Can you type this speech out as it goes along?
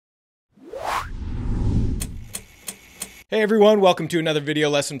Hey everyone, welcome to another video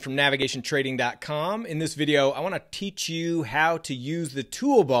lesson from NavigationTrading.com. In this video, I want to teach you how to use the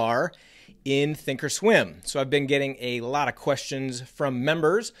toolbar in thinkorswim. So I've been getting a lot of questions from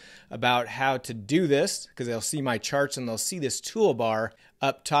members about how to do this because they'll see my charts and they'll see this toolbar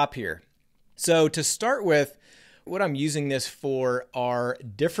up top here. So to start with, what I'm using this for are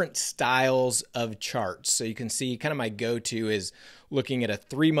different styles of charts. So you can see kind of my go-to is looking at a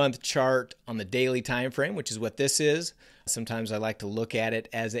 3-month chart on the daily time frame, which is what this is. Sometimes I like to look at it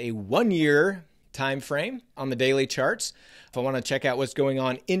as a 1-year time frame on the daily charts. If I want to check out what's going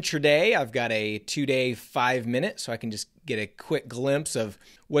on intraday, I've got a 2-day 5-minute, so I can just get a quick glimpse of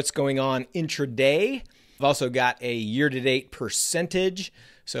what's going on intraday. I've also got a year-to-date percentage.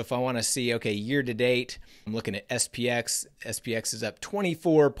 So if I want to see, okay, year-to-date, I'm looking at SPX. SPX is up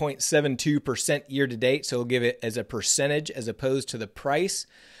 24.72% year-to-date, so we'll give it as a percentage as opposed to the price.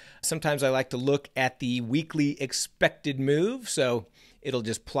 Sometimes I like to look at the weekly expected move, so it'll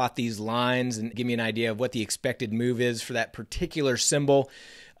just plot these lines and give me an idea of what the expected move is for that particular symbol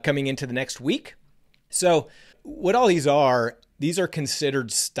coming into the next week. So what all these are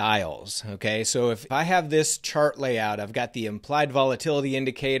considered styles, okay? So if I have this chart layout, I've got the implied volatility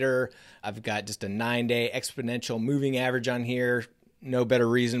indicator, I've got just a 9-day exponential moving average on here, no better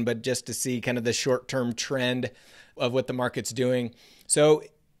reason but just to see kind of the short-term trend of what the market's doing. So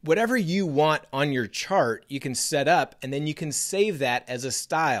whatever you want on your chart, you can set up and then you can save that as a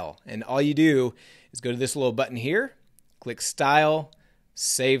style. And all you do is go to this little button here, click Style,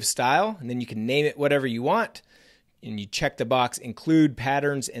 Save Style, and then you can name it whatever you want. And you check the box, Include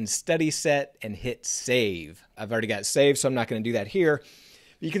Patterns and Study Set, and hit Save. I've already got saved, so I'm not going to do that here.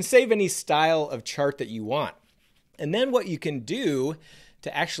 You can save any style of chart that you want. And then what you can do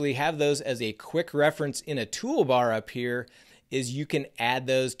to actually have those as a quick reference in a toolbar up here is you can add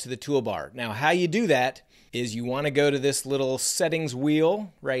those to the toolbar. Now, how you do that is you want to go to this little settings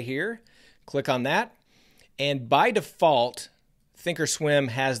wheel right here, click on that, and by default, thinkorswim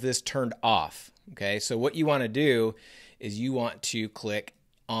has this turned off. Okay, so what you want to do is you want to click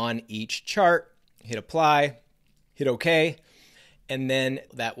on each chart, hit apply, hit OK, and then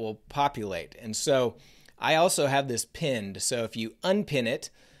that will populate. And so I also have this pinned, so if you unpin it,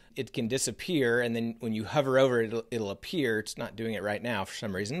 it can disappear, and then when you hover over it, it'll appear. It's not doing it right now for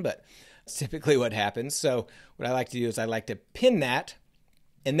some reason, but it's typically what happens. So what I like to do is I like to pin that,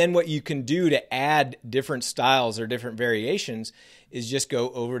 and then what you can do to add different styles or different variations is just go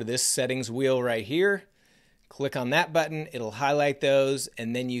over to this settings wheel right here, click on that button, it'll highlight those,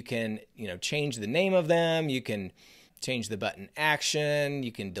 and then you can, change the name of them, you can change the button action,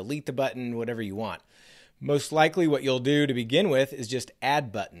 you can delete the button, whatever you want. Most likely what you'll do to begin with is just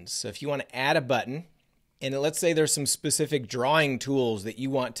add buttons. So if you want to add a button, and let's say there's some specific drawing tools that you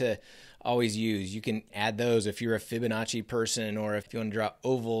want to always use, you can add those if you're a Fibonacci person, or if you want to draw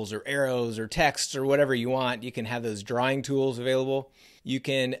ovals or arrows or text or whatever you want, you can have those drawing tools available. You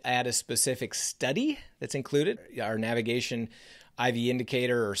can add a specific study that's included, our navigation IV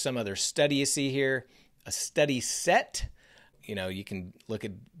indicator or some other study you see here, a study set. You can look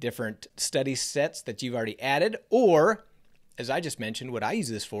at different study sets that you've already added, or as I just mentioned, what I use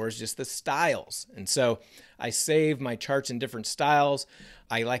this for is just the styles. And so I save my charts in different styles.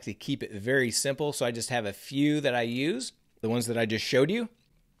 I like to keep it very simple, so I just have a few that I use, the ones that I just showed you.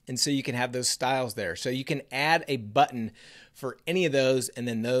 And so you can have those styles there. So you can add a button for any of those, and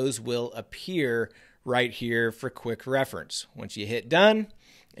then those will appear right here for quick reference. Once you hit done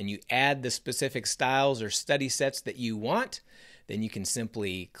and you add the specific styles or study sets that you want, then you can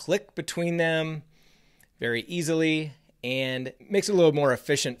simply click between them very easily, and it makes it a little more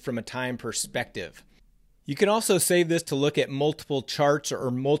efficient from a time perspective. You can also save this to look at multiple charts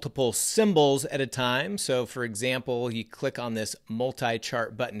or multiple symbols at a time. So for example, you click on this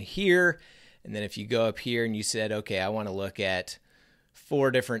multi-chart button here, and then if you go up here and you said, okay, I want to look at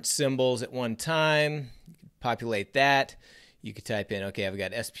 4 different symbols at one time, populate that. You could type in, okay, I've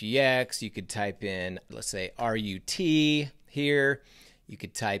got SPX. You could type in, let's say, RUT here. You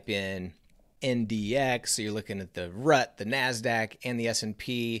could type in NDX, so you're looking at the RUT, the NASDAQ, and the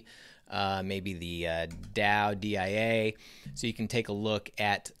S&P, maybe the Dow, DIA. So you can take a look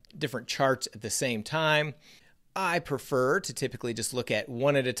at different charts at the same time. I prefer to typically just look at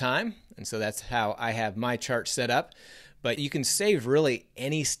one at a time, and so that's how I have my chart set up. But you can save really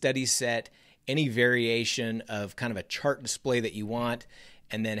any study set, any variation of kind of a chart display that you want,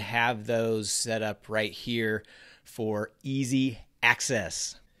 and then have those set up right here for easy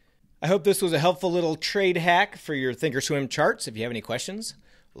access. I hope this was a helpful little trade hack for your thinkorswim charts. If you have any questions,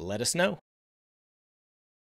 let us know.